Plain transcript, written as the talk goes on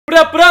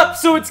What up?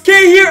 So it's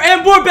K here,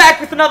 and we're back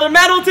with another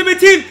Madden Ultimate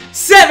Team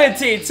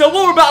 17. So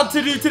what we're about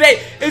to do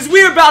today is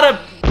we're about to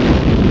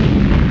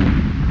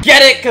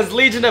get it, because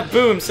Legion of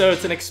Boom, so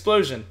it's an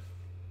explosion.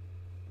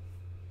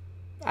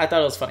 I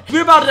thought it was funny.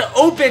 We're about to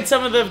open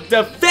some of the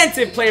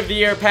defensive player of the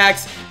year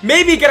packs.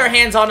 Maybe get our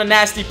hands on a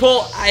nasty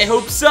pull. I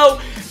hope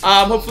so.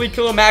 Hopefully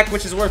KHALIL MACK,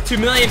 which is worth $2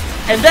 million.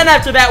 And then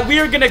after that, we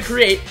are going to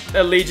create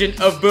a Legion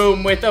of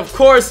Boom with, of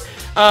course,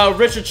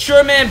 Richard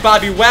Sherman,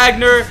 Bobby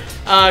Wagner,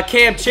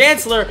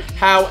 CHANCELLOR.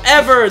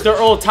 However, the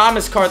Earl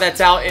Thomas card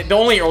that's out, the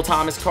only Earl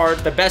Thomas card,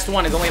 the best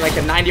one, is only like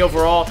a 90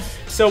 overall.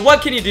 So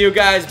what can you do,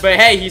 guys? But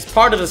hey, he's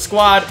part of the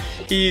squad.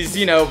 He's,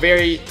 you know,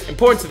 very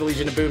important to the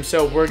Legion of Boom,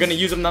 so we're going to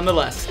use him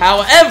nonetheless.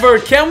 However,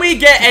 can we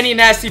get any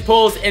nasty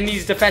pulls in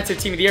these defensive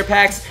Team of the Year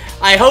packs?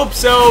 I hope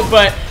so,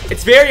 but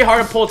it's very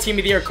hard to pull Team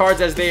of the Year cards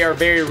as they are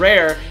very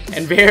rare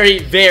and very,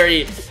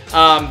 very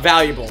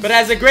valuable. But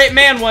as a great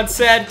man once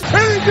said,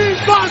 anything's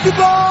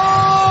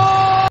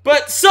possible!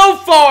 But so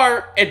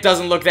far, it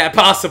doesn't look that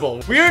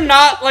possible. We're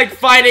not, like,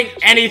 finding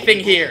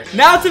anything here.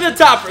 Now to the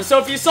topper. So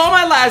if you saw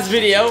my last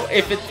video,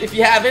 if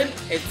you haven't,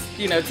 it's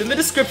in the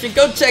description.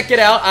 Go check it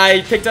out.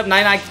 I picked up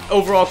 99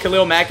 overall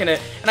KHALIL MACK, and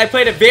I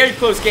played a very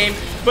close game,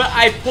 but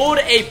I pulled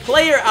a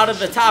player out of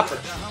the topper.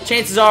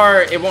 Chances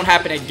are it won't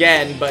happen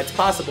again, but it's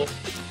possible.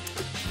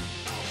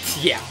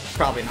 Yeah,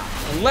 probably not.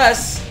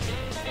 Unless,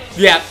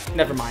 yeah,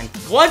 never mind.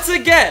 Once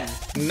again,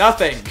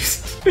 nothing.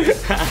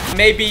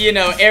 Maybe, you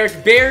know,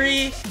 Eric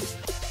Berry,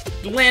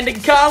 Landon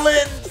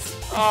Collins.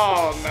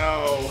 Oh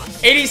no.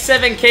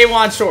 87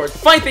 K1 short. The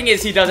funny thing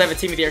is he does have a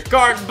Team of the Year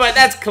card, but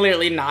that's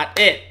clearly not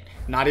it.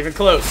 Not even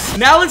close.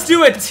 Now let's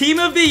do a Team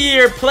of the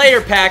Year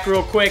player pack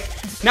real quick.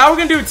 Now we're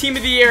gonna do a Team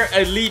of the Year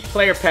elite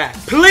player pack.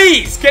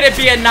 Please, can it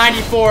be a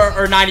 94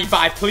 or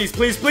 95? Please,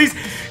 please, please.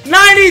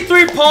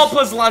 93 Paul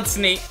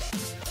Posluszny.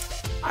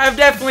 I've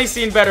definitely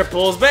seen better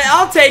pulls, but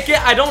I'll take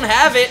it. I don't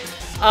have it.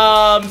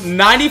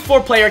 94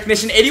 player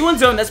recognition, 81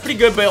 zone, that's pretty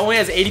good, but it only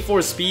has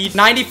 84 speed,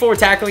 94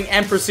 tackling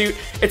and pursuit.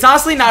 It's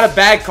honestly not a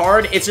bad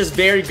card, it's just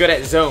very good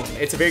at zone.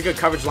 It's a very good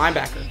coverage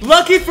linebacker.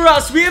 Lucky for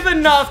us, we have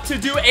enough to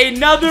do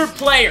another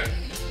player.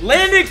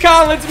 Landon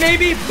Collins,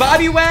 maybe?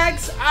 Bobby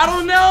Wags? I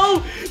don't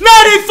know.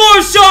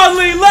 94 Sean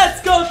Lee,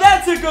 let's go,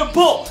 that's a good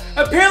pull.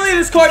 Apparently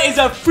this card is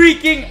a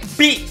freaking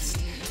beast.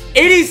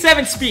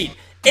 87 speed.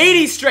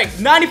 80 strength,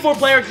 94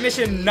 player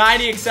recognition,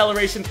 90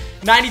 acceleration,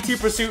 92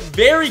 pursuit.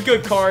 Very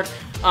good card.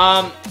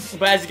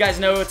 But as you guys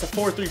know, it's a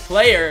 4-3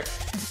 player.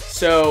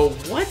 So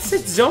what's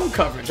its zone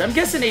coverage? I'm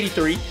guessing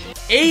 83.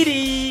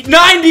 80,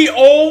 90.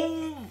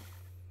 Oh,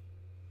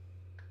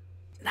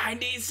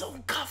 90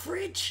 zone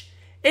coverage.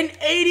 An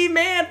 80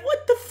 man.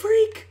 What the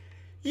freak?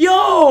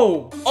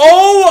 Yo.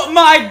 Oh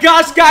my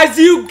gosh, guys,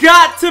 you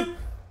got to.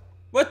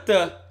 What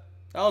the?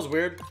 That was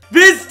weird.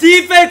 This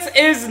defense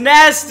is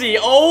nasty.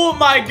 Oh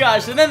my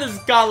gosh. And then there's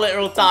Gauntlet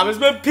Earl Thomas.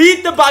 But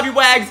Pete the Bobby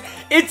Wags,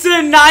 it's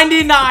a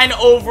 99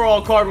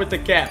 overall card with the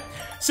cap.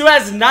 So it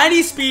has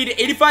 90 speed,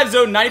 85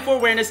 zone, 94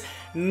 awareness,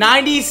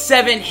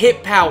 97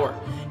 hit power,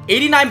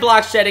 89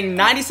 block shedding,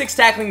 96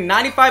 tackling,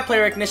 95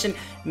 player recognition,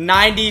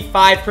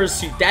 95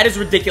 pursuit. That is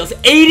ridiculous.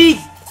 80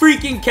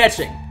 freaking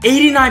catching.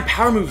 89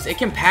 power moves. It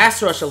can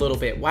pass rush a little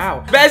bit.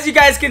 Wow. But as you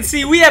guys can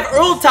see, we have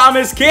Earl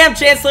Thomas,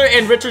 CHANCELLOR,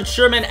 and Richard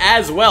Sherman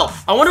as well.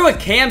 I wonder what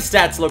Cam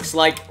stats looks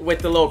like with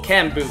the little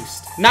Cam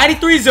boost.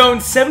 93 zone,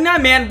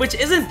 79 man, which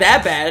isn't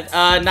that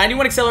bad.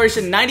 91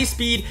 acceleration, 90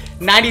 speed,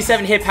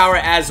 97 hit power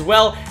as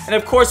well. And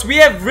of course, we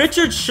have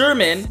Richard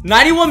Sherman,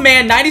 91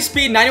 man, 90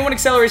 speed, 91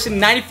 acceleration,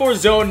 94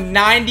 zone,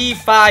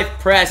 95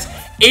 press,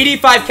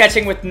 85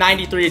 catching with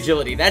 93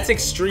 agility. That's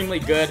extremely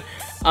good.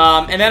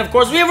 And then, of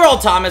course, we have Earl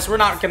Thomas. We're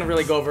not going to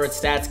really go over its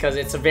stats because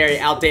it's a very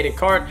outdated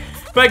card.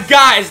 But,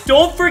 guys,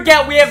 don't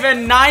forget we have a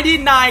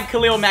 99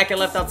 KHALIL MACK at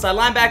left outside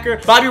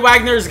linebacker. Bobby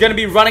Wagner is going to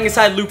be running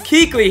inside Luke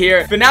Kuechly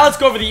here. But now let's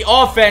go over the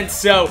offense.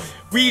 So,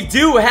 we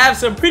do have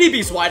some pretty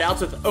beast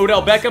wideouts with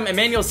Odell Beckham,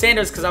 Emmanuel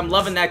Sanders, because I'm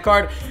loving that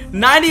card.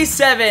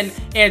 97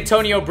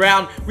 Antonio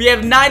Brown. We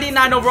have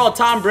 99 overall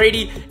Tom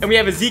Brady. And we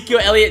have Ezekiel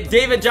Elliott,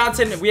 David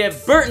Johnson. We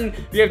have Burton.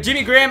 We have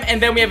Jimmy Graham.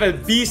 And then we have a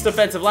beast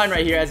offensive line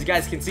right here, as you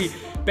guys can see.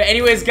 But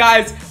anyways,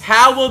 guys,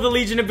 how will the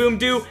Legion of Boom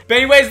do? But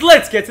anyways,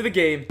 let's get to the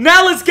game.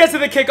 Now let's get to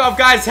the kickoff,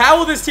 guys. How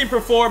will this team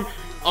perform?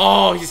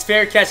 Oh, he's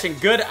fair catching.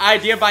 Good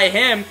idea by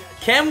him.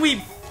 Can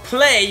we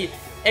play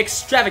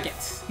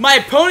extravagant? My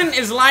opponent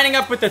is lining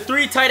up with the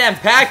 3 tight end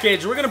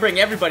package. We're going to bring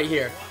everybody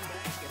here.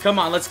 Come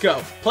on, let's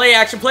go. Play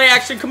action, play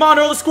action. Come on,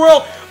 Earl the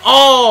Squirrel.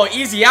 Oh,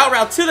 easy out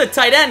route to the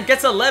tight end.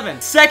 Gets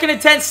 11. Second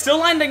and 10, still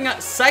lining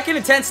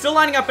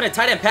up in a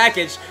tight end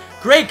package.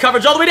 Great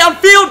coverage all the way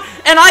downfield,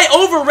 and I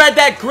overread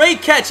that.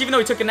 Great catch, even though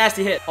he took a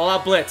nasty hit. All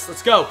out blitz.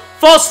 Let's go.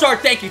 False start.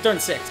 Thank you. 3rd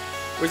and 6.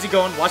 Where's he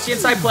going? Watch the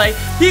inside play.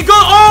 He go.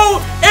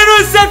 Oh,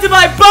 intercepted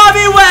by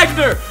Bobby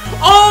Wagner.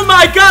 Oh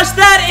my gosh,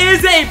 that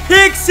is a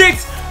pick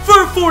 6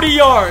 for 40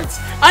 yards.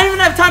 I don't even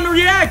have time to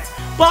react.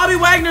 Bobby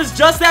Wagner's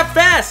just that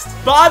fast.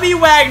 Bobby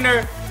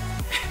Wagner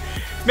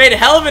made a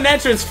hell of an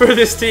entrance for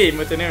this team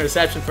with an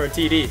interception for a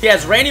TD. He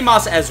has Randy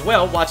Moss as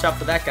well. Watch out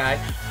for that guy.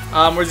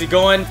 Where's he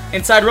going?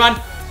 Inside run.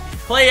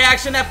 Play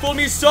action. That fooled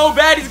me so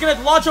bad. He's going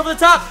to launch over the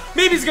top.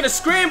 Maybe he's going to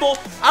scramble.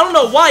 I don't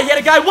know why. He had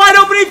a guy wide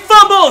open. He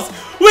fumbles.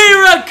 We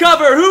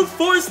recover. Who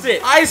forced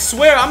it? I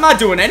swear, I'm not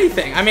doing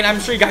anything. I mean, I'm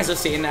sure you guys are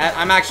seeing that.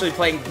 I'm actually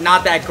playing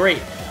not that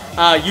great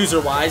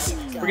user-wise.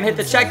 We're going to hit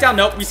the check down.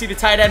 Nope, we see the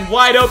tight end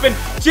wide open.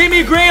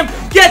 Jamie Graham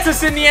gets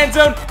us in the end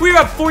zone. We're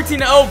up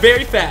 14-0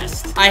 very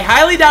fast. I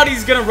highly doubt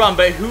he's going to run,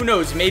 but who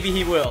knows? Maybe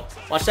he will.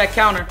 Watch that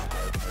counter.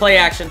 Play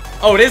action.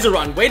 Oh, it is a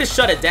run. Way to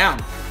shut it down.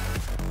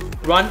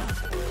 Run.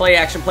 Play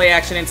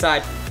action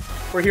inside.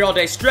 We're here all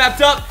day.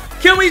 Strapped up.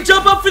 Can we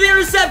jump up for the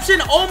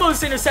interception?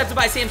 Almost intercepted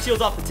by Sam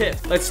Shields off the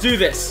tip. Let's do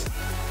this.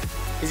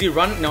 Is he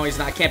running? No, he's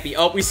not. Can't be.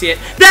 Oh, we see it.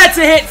 That's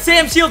a hit.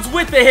 Sam Shields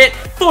with the hit.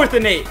 4th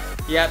and 8.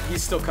 Yep,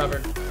 he's still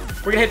covered.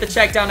 We're going to hit the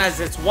check down as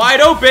it's wide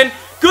open.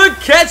 Good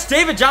catch.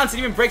 David Johnson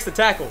even breaks the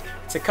tackle.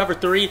 It's a cover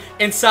 3.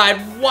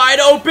 Inside. Wide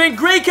open.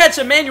 Great catch.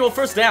 Emmanuel.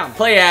 First down.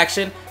 Play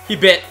action. He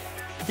bit.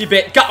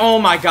 Oh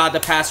my god. The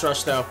pass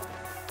rush, though.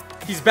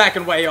 He's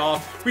backing way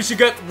off. We should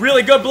get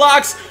really good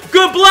blocks.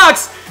 Good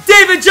blocks.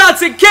 David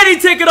Johnson. Can he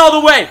take it all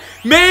the way?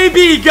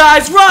 Maybe,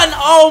 guys. Run.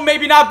 Oh,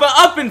 maybe not, but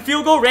up in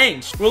field goal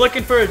range. We're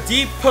looking for a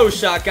deep post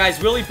shot,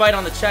 guys. Really bite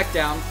on the check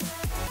down.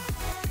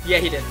 Yeah,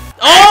 he did.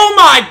 Oh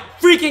my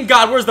freaking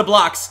god. Where's the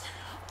blocks?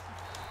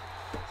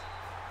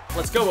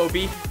 Let's go, OB.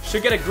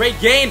 Should get a great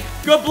gain.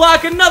 Good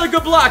block. Another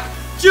good block.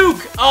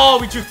 Juke. Oh,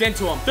 we juked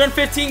into him. 3rd and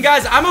 15,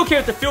 guys. I'm okay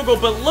with the field goal,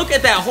 but look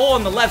at that hole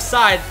on the left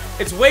side.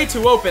 It's way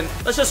too open.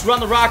 Let's just run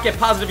the rock, get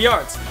positive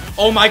yards.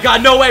 Oh my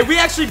god, no way. We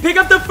actually pick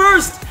up the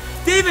first.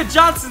 David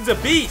Johnson's a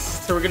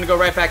beast. So we're going to go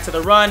right back to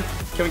the run.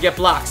 Can we get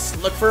blocks?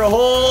 Look for a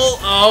hole.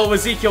 Oh,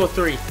 Ezekiel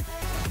 3.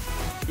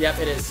 Yep,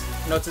 it is.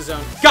 No, it's a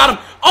zone. Got him.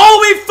 Oh,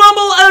 we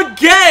fumble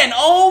again.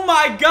 Oh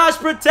my gosh,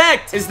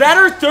 protect. Is that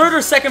our 3rd or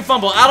 2nd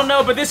fumble? I don't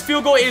know, but this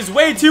field goal is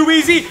way too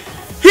easy.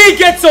 He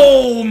gets,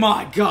 oh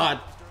my god.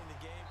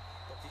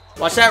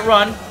 Watch that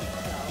run.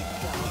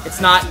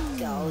 It's not.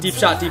 Deep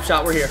shot.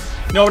 We're here.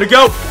 Nowhere to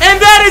go. And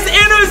that is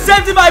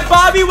intercepted by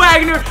Bobby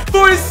Wagner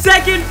for his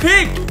 2nd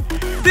pick.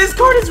 This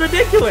card is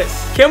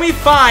ridiculous. Can we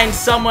find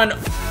someone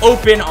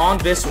open on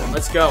this one?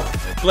 Let's go.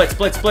 Blitz.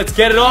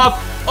 Get it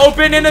off.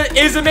 Open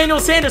is Emmanuel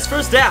Sanders.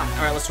 First down.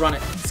 All right, let's run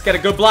it. Let's get a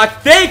good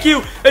block. Thank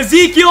you.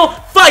 Ezekiel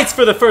fights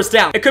for the first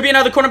down. It could be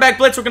another cornerback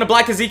blitz. We're going to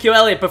block Ezekiel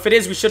Elliott, but if it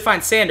is, we should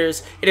find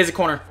Sanders. It is a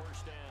corner.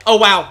 Oh,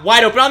 wow.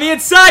 Wide open on the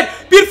inside.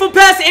 Beautiful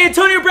pass.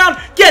 Antonio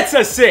Brown gets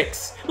a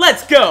 6.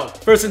 Let's go.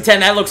 1st and 10.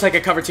 That looks like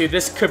a cover 2.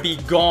 This could be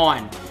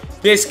gone.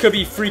 This could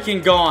be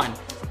freaking gone.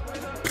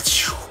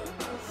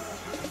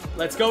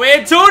 Let's go,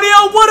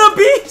 Antonio. What a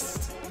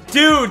beast.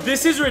 Dude,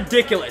 this is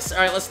ridiculous. All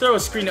right, let's throw a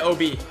screen to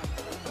OB.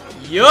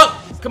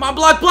 Yup. Come on,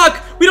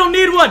 block. We don't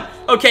need one.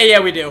 Okay, yeah,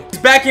 we do. He's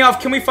backing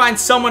off. Can we find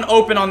someone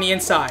open on the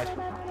inside?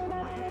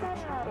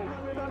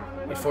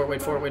 Wait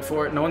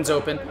for it. No one's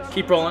open.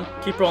 Keep rolling.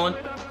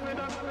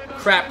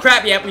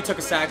 Crap. Yep, we took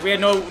a sack. We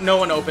had no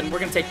one open. We're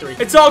going to take 3.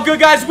 It's all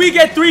good, guys. We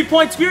get 3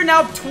 points. We are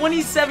now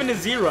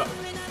 27-0.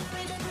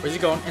 Where's he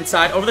going?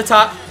 Inside. Over the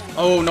top.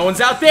 Oh, no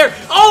one's out there.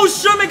 Oh,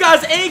 Sherman got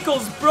his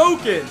ankles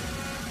broken.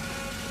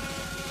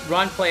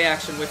 Run, play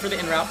action. Wait for the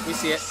in route. We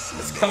see it.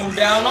 Let's come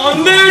down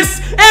on this.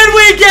 And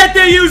we get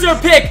the user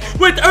pick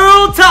with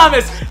Earl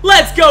Thomas.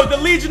 Let's go. The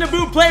Legion of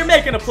Boom player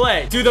making a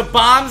play. Do the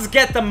bombs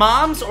get the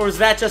moms, or is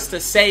that just a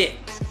saying?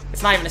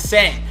 It's not even a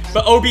saying.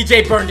 But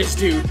OBJ burned this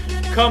dude.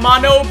 Come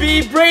on,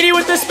 OB. Brady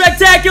with the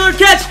spectacular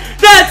catch.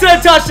 That's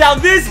a touchdown.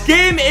 This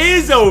game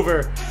is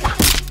over.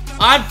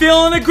 I'm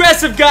feeling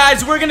aggressive,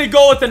 guys. We're going to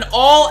go with an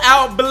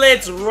all-out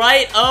blitz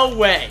right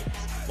away.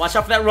 Watch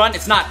out for that run.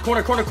 It's not.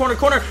 Corner. We're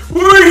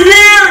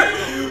here.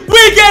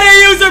 We get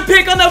a user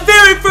pick on the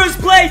very first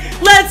play.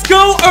 Let's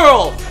go,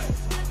 Earl.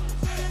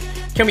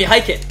 Can we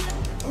hike it?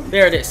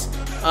 There it is.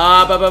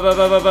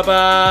 Oh,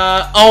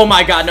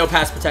 my God. No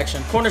pass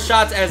protection. Corner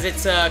shots as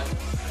it's...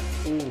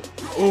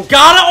 Ooh,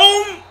 got it.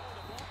 Oh,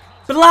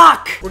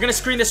 block. We're going to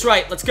screen this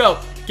right. Let's go.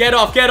 Get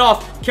off.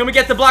 Can we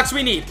get the blocks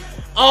we need?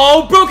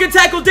 Oh, broken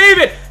tackle,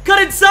 David.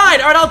 Cut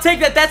inside. All right, I'll take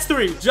that. That's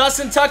 3.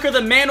 Justin Tucker,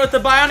 the man with the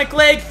bionic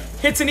leg,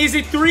 hits an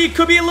easy 3.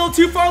 Could be a little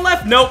too far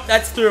left. Nope,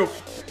 that's through.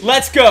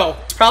 Let's go.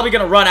 He's probably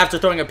going to run after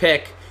throwing a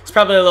pick. He's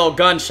probably a little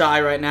gun shy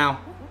right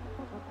now.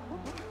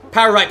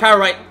 Power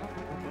right.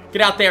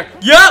 Get out there.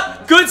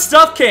 Yup. Good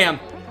stuff, Cam.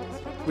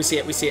 We see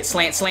it.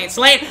 Slant.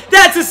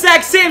 That's a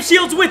sack. Sam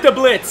Shields with the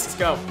blitz. Let's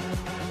go.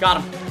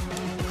 Got him.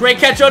 Great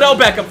catch, Odell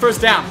Beckham.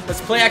 First down.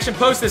 Let's play action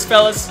post this,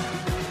 fellas.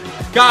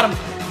 Got him.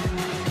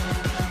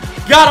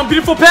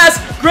 Beautiful pass.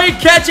 Great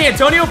catch,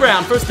 Antonio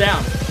Brown. First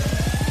down.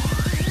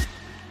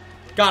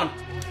 Got him.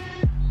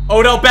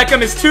 Odell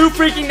Beckham is too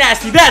freaking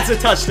nasty. That's a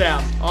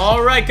touchdown.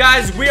 All right,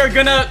 guys. We are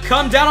going to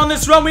come down on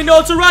this run. We know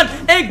it's a run.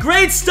 And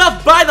great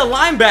stuff by the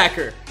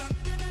linebacker.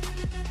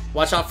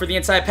 Watch out for the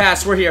inside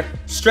pass. We're here.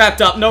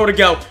 Strapped up. Nowhere to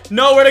go.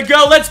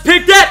 Let's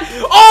pick that.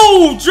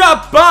 Oh,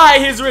 dropped by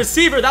his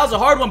receiver. That was a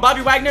hard one.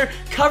 Bobby Wagner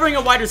covering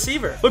a wide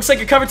receiver. Looks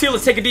like a cover 2.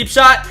 Let's take a deep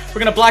shot. We're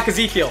going to block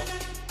Ezekiel.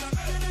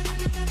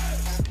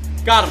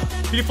 Got him.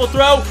 Beautiful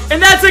throw.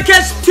 And that's a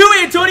catch to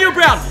Antonio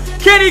Brown.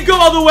 Can he go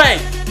all the way?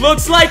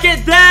 Looks like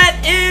it.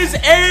 That is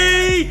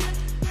a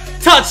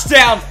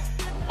touchdown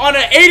on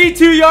an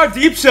 82-yard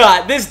deep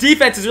shot. This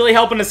defense is really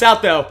helping us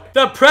out, though.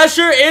 The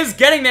pressure is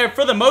getting there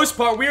for the most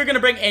part. We are going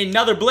to bring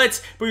another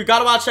blitz, but we've got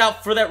to watch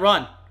out for that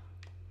run.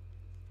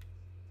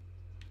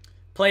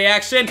 Play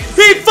action.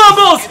 He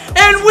fumbles,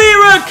 and we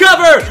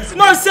recover.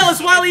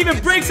 Marcellus Wiley even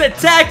breaks a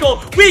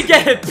tackle. We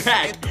get it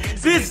back.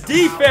 This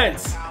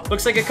defense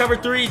looks like a cover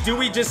 3. Do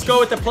we just go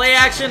with the play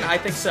action? I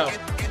think so.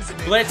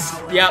 Blitz.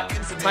 Yep.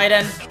 Tight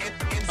end.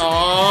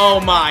 Oh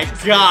my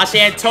gosh.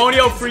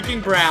 Antonio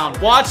freaking Brown.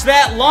 Watch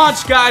that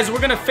launch, guys. We're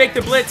going to fake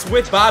the blitz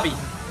with Bobby.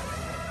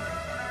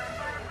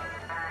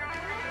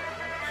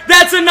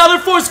 That's another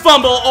forced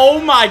fumble. Oh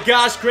my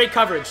gosh. Great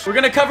coverage. We're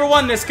going to cover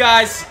 1 this,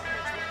 guys.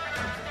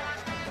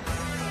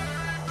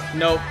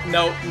 Nope,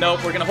 nope, nope.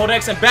 We're going to hold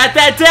X and bat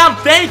that down.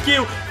 Thank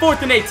you.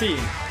 4th and 18.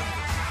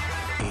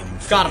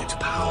 Got him.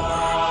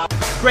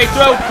 Great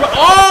throw.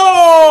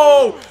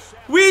 Oh!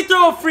 We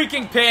throw a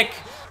freaking pick.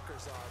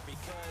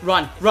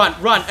 Run, run,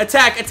 run.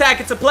 Attack, attack.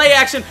 It's a play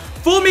action.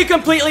 Fool me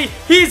completely.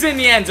 He's in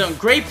the end zone.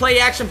 Great play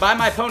action by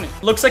my opponent.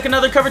 Looks like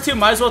another cover 2.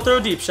 Might as well throw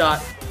a deep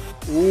shot.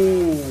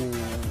 Ooh.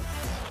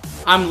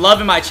 I'm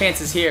loving my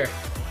chances here.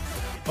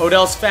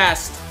 Odell's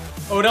fast.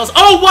 Odell's...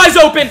 Oh, wide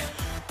open.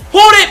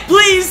 Hold it,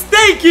 please.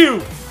 Thank you.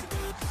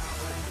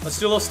 Let's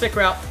do a little stick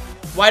route.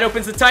 Wide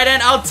open's the tight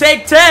end. I'll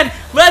take 10.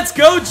 Let's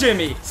go,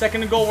 Jimmy.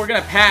 2nd and goal. We're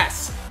going to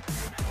pass.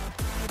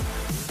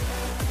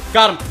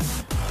 Got him.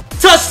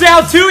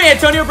 Touchdown to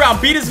Antonio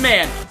Brown. Beat his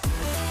man.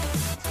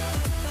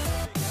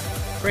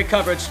 Great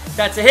coverage.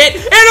 That's a hit.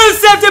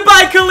 Intercepted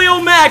by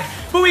Khalil Mack.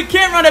 But we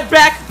can't run it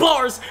back.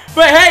 Bars.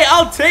 But hey,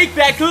 I'll take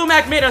that. Khalil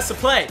Mack made us a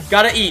play.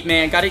 Gotta eat,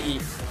 man. Gotta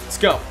eat. Let's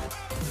go.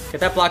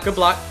 Get that block. Good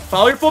block.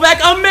 Follow your fullback.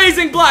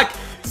 Amazing block.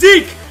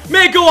 Zeke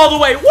may go all the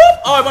way. Whoop!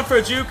 Oh, I went for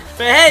a juke.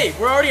 But hey,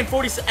 we're already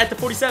at the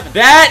 47.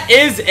 That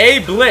is a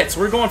blitz.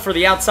 We're going for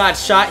the outside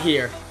shot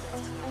here.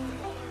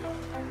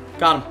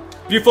 Got him.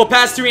 Beautiful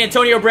pass to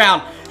Antonio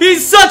Brown.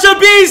 He's such a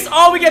beast.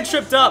 Oh, we get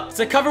tripped up. It's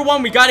a cover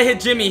 1. We got to hit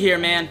Jimmy here,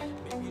 man.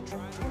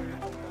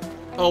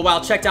 Oh,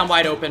 wow. Check down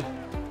wide open.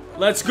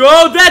 Let's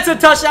go. That's a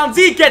touchdown.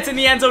 Zeke gets in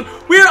the end zone.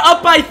 We're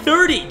up by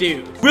 30,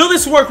 dude. Will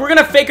this work? We're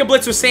going to fake a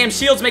blitz with Sam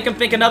Shields. Make him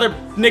think another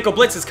nickel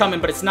blitz is coming,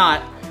 but it's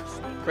not.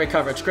 Great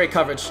coverage. Great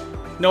coverage.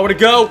 Nowhere to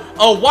go.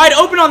 Oh, wide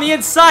open on the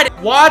inside.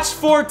 Watch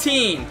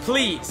 14,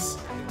 please.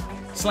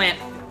 Slant.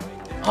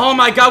 Oh,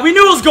 my God. We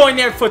knew it was going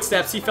there.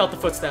 Footsteps. He felt the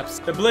footsteps.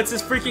 The blitz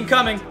is freaking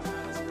coming.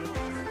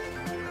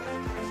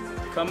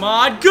 Come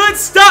on. Good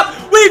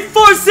stuff. We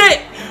force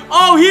it.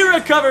 Oh, he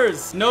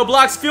recovers. No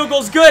blocks. Field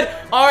goal's good.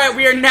 All right,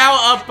 we are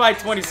now up by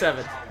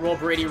 27. Roll,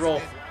 Brady,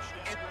 roll.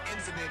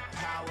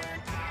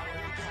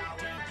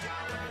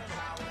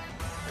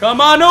 Come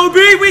on, OB.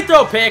 We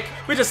throw pick.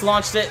 We just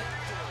launched it.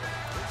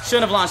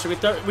 Shouldn't have launched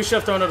it. We should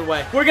have thrown it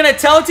away. We're going to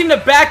tell the team to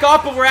back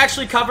off, but we're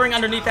actually covering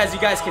underneath, as you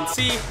guys can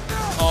see.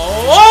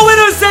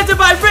 Oh, intercepted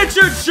by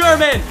Richard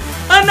Sherman.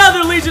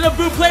 Another Legion of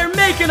Boom player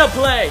making a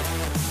play.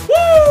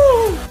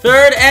 Woo!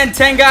 3rd and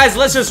 10, guys.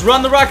 Let's just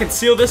run the rock and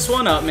seal this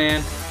one up,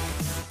 man.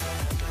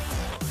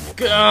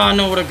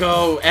 Nowhere to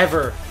go,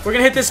 ever. We're going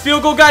to hit this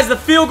field goal, guys. The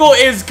field goal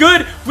is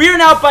good. We are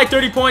now up by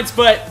 30 points,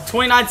 but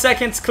 29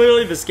 seconds.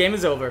 Clearly, this game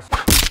is over.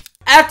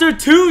 After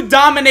 2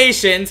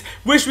 dominations,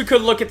 wish we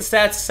could look at the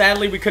stats.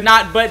 Sadly, we could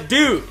not. But,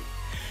 dude,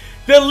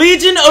 the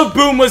Legion of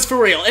Boom was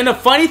for real. And the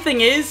funny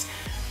thing is,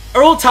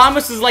 Earl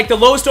Thomas is like the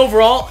lowest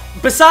overall.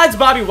 Besides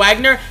Bobby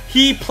Wagner,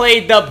 he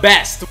played the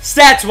best.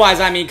 Stats-wise,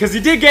 I mean, because he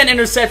did get an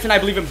interception, I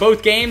believe, in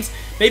both games.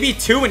 Maybe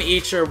 2 in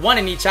each or 1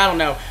 in each, I don't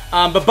know.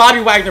 But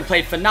Bobby Wagner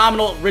played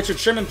phenomenal. Richard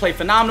Sherman played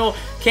phenomenal.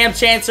 Cam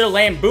Chancellor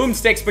laying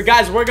boomsticks. But,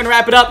 guys, we're going to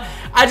wrap it up.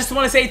 I just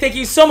want to say thank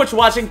you so much for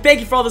watching.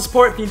 Thank you for all the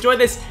support. If you enjoyed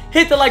this,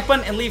 hit the like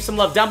button and leave some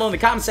love down below in the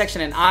comment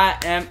section. And I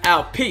am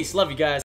out. Peace. Love you guys.